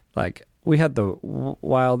 but like we had the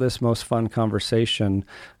wildest, most fun conversation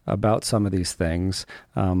about some of these things,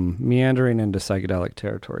 meandering into psychedelic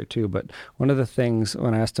territory too. But one of the things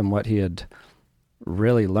when I asked him what he had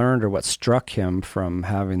really learned or what struck him from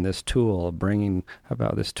having this tool, bringing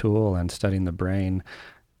about this tool and studying the brain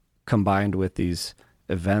combined with these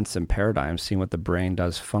events and paradigms, seeing what the brain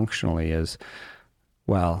does functionally is,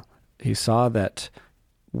 well, he saw that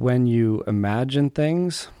when you imagine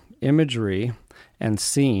things, imagery and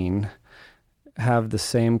seeing have the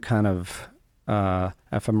same kind of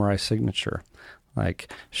fMRI signature.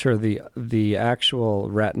 Like, sure, the actual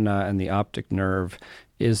retina and the optic nerve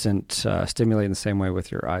isn't stimulating the same way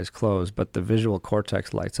with your eyes closed, but the visual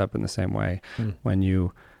cortex lights up in the same way when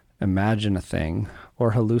you imagine a thing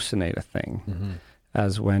or hallucinate a thing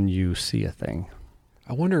as when you see a thing.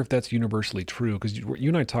 I wonder if that's universally true, because you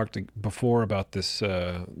and I talked before about this,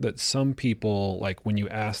 that some people, like when you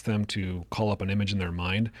ask them to call up an image in their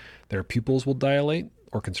mind, their pupils will dilate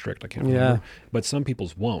or constrict, I can't remember, but some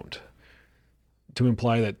people's won't, to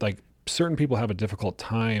imply that like certain people have a difficult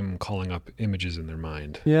time calling up images in their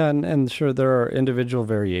mind. Yeah, and sure, there are individual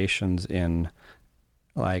variations in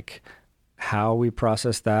like how we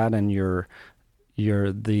process that, and your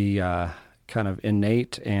the kind of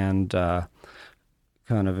innate and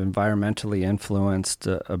kind of environmentally influenced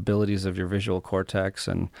abilities of your visual cortex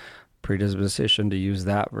and predisposition to use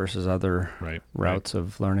that versus other routes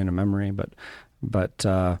of learning and memory. But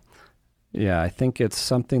I think it's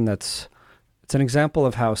something it's an example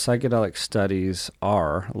of how psychedelic studies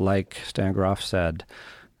are, like Stan Grof said,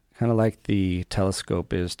 kind of like the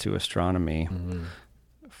telescope is to astronomy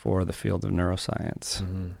for the field of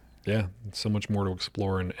neuroscience. Yeah, so much more to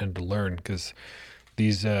explore and to learn, because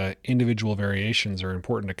these individual variations are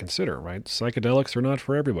important to consider, right? Psychedelics are not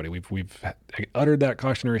for everybody. We've uttered that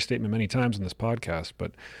cautionary statement many times in this podcast,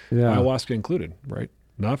 but ayahuasca included, right?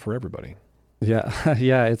 Not for everybody. Yeah,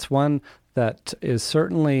 yeah, it's one that is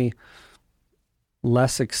certainly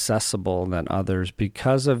less accessible than others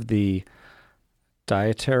because of the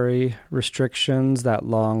dietary restrictions, that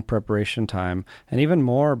long preparation time, and even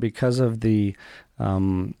more because of the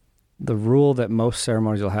rule that most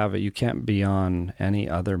ceremonies will have it, you can't be on any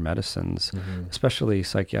other medicines, especially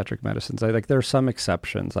psychiatric medicines. Like there are some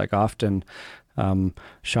exceptions, like often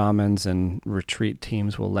shamans and retreat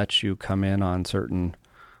teams will let you come in on certain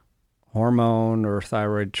hormone or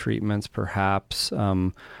thyroid treatments, perhaps.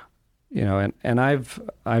 And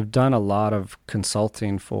I've done a lot of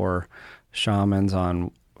consulting for shamans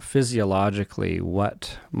on physiologically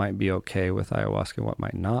what might be okay with ayahuasca and what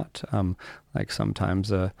might not. Like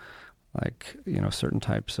sometimes certain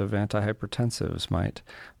types of antihypertensives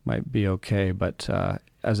might be okay, but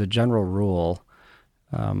as a general rule,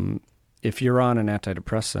 if you're on an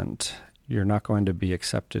antidepressant, you're not going to be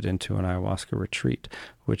accepted into an ayahuasca retreat,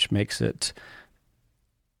 which makes it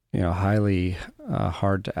highly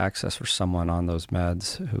hard to access for someone on those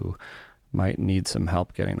meds who might need some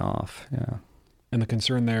help getting off. Yeah. And the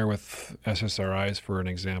concern there with SSRIs,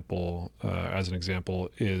 as an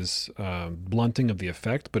example, is blunting of the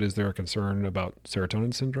effect. But is there a concern about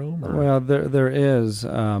serotonin syndrome? Or? Well, there is,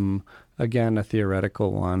 again, a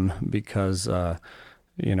theoretical one, because,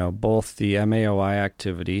 both the MAOI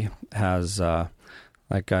activity has,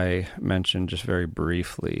 like I mentioned just very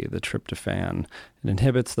briefly, the tryptophan. It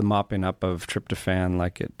inhibits the mopping up of tryptophan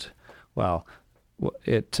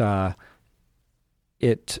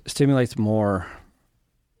it stimulates more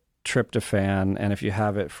tryptophan, and if you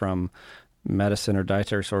have it from medicine or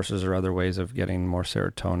dietary sources or other ways of getting more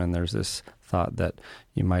serotonin, there's this thought that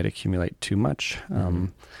you might accumulate too much.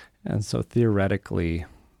 And so theoretically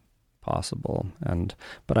possible.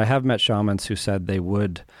 But I have met shamans who said they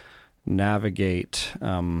would navigate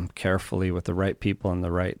carefully with the right people and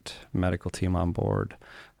the right medical team on board.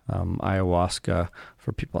 Ayahuasca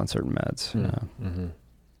for people on certain meds.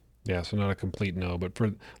 Yeah, so not a complete no, but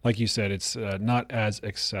for, like you said, it's not as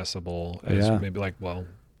accessible as maybe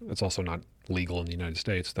it's also not legal in the United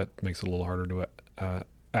States. That makes it a little harder to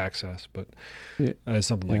access, but it's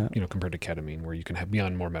something like, compared to ketamine, where you can be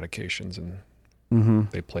on more medications and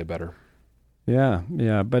they play better. Yeah,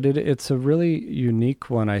 but it's a really unique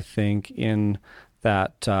one, I think, in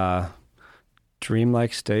that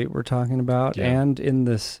dreamlike state we're talking about, and in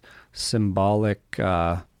this symbolic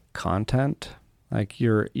content. Like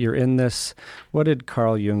you're in this, what did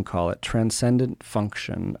Carl Jung call it? Transcendent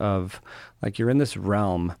function of, like, you're in this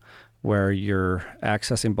realm where you're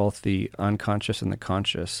accessing both the unconscious and the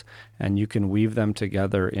conscious, and you can weave them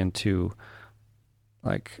together into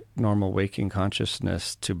like normal waking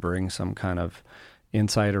consciousness to bring some kind of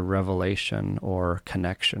insight or revelation or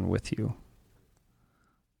connection with you.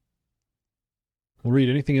 Well, Reed,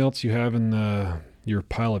 anything else you have in your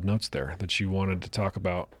pile of notes there that you wanted to talk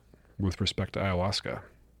about with respect to ayahuasca?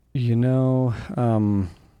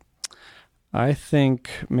 I think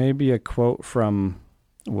maybe a quote from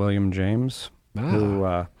William James,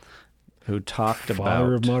 who talked about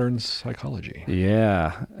father of modern psychology.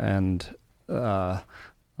 Yeah, and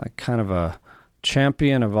like kind of a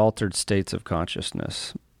champion of altered states of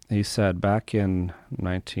consciousness. He said back in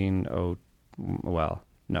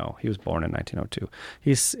he was born in 1902.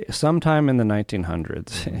 He's sometime in the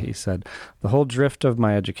 1900s. He said, "The whole drift of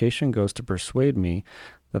my education goes to persuade me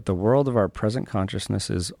that the world of our present consciousness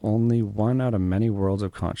is only one out of many worlds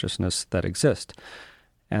of consciousness that exist,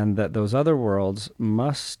 and that those other worlds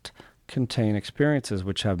must contain experiences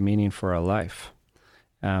which have meaning for our life."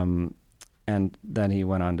 And then he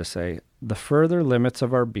went on to say, "The further limits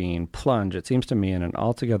of our being plunge, it seems to me, in an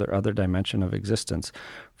altogether other dimension of existence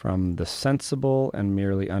from the sensible and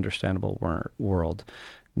merely understandable world.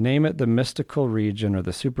 Name it the mystical region or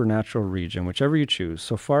the supernatural region, whichever you choose.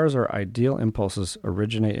 So far as our ideal impulses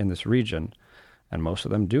originate in this region, and most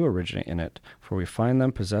of them do originate in it, for we find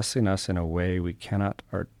them possessing us in a way we cannot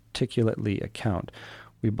articulately account.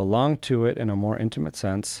 We belong to it in a more intimate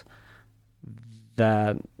sense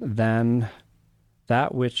than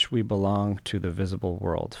that which we belong to the visible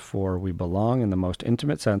world, for we belong in the most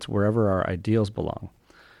intimate sense wherever our ideals belong."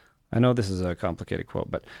 I know this is a complicated quote,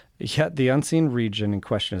 but yet the unseen region in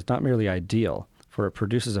question is not merely ideal, for it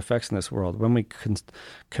produces effects in this world. When we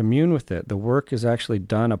commune with it, the work is actually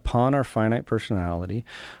done upon our finite personality,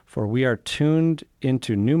 for we are tuned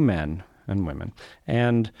into new men and women,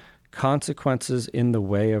 and consequences in the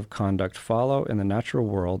way of conduct follow in the natural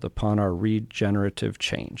world upon our regenerative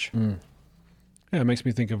change. Yeah, it makes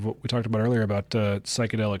me think of what we talked about earlier about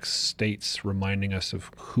psychedelic states reminding us of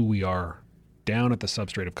who we are down at the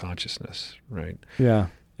substrate of consciousness, right? Yeah.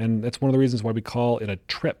 And that's one of the reasons why we call it a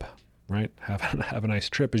trip, right? Have a nice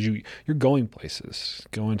trip, is you're going places,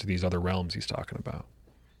 go into these other realms he's talking about.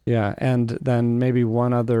 Yeah, and then maybe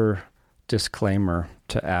one other disclaimer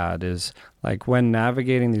to add is, like, when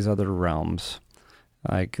navigating these other realms,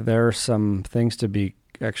 like, there are some things to be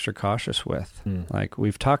extra cautious with. Like,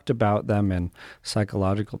 we've talked about them in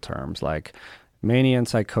psychological terms, like mania and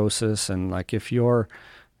psychosis, and like if your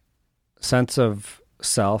sense of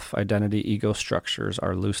self, identity, ego structures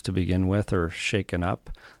are loose to begin with or shaken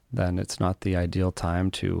up, then it's not the ideal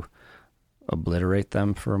time to obliterate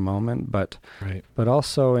them for a moment. But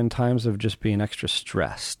also in times of just being extra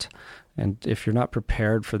stressed, and if you're not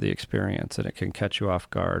prepared for the experience and it can catch you off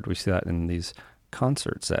guard, we see that in these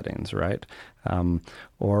concert settings, right?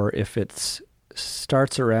 Or if it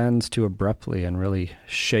starts or ends too abruptly and really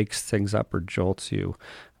shakes things up or jolts you,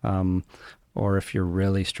 or if you're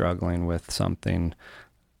really struggling with something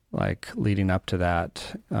like leading up to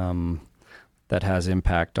that, that has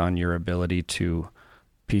impact on your ability to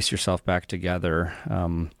piece yourself back together,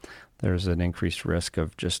 there's an increased risk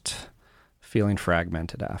of just feeling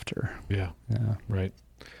fragmented after. Yeah. Right.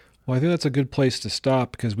 Well, I think that's a good place to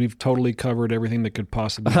stop, because we've totally covered everything that could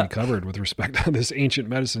possibly be covered with respect to this ancient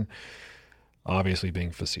medicine. Obviously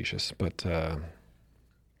being facetious, but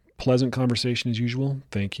pleasant conversation as usual.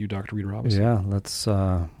 Thank you, Dr. Reed Robison. Yeah, let's,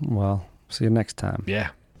 see you next time. Yeah.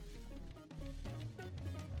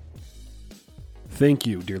 Thank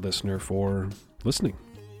you, dear listener, for listening.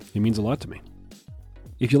 It means a lot to me.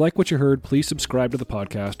 If you like what you heard, please subscribe to the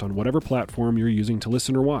podcast on whatever platform you're using to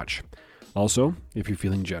listen or watch. Also, if you're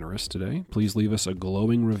feeling generous today, please leave us a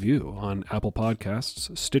glowing review on Apple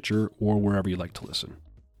Podcasts, Stitcher, or wherever you like to listen.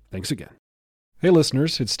 Thanks again. Hey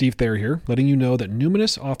listeners, it's Steve Thayer here, letting you know that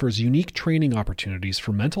Numinous offers unique training opportunities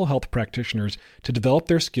for mental health practitioners to develop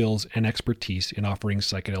their skills and expertise in offering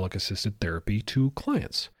psychedelic-assisted therapy to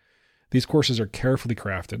clients. These courses are carefully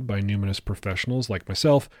crafted by Numinous professionals like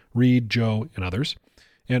myself, Reed, Joe, and others,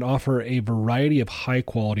 and offer a variety of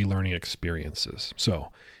high-quality learning experiences.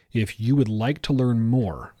 So, if you would like to learn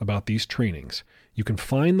more about these trainings, you can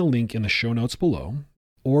find the link in the show notes below,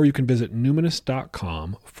 or you can visit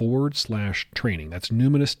numinous.com/training. That's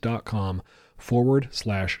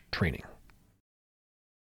numinous.com/training.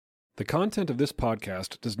 The content of this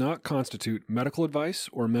podcast does not constitute medical advice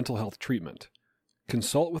or mental health treatment.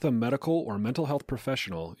 Consult with a medical or mental health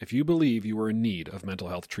professional if you believe you are in need of mental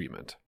health treatment.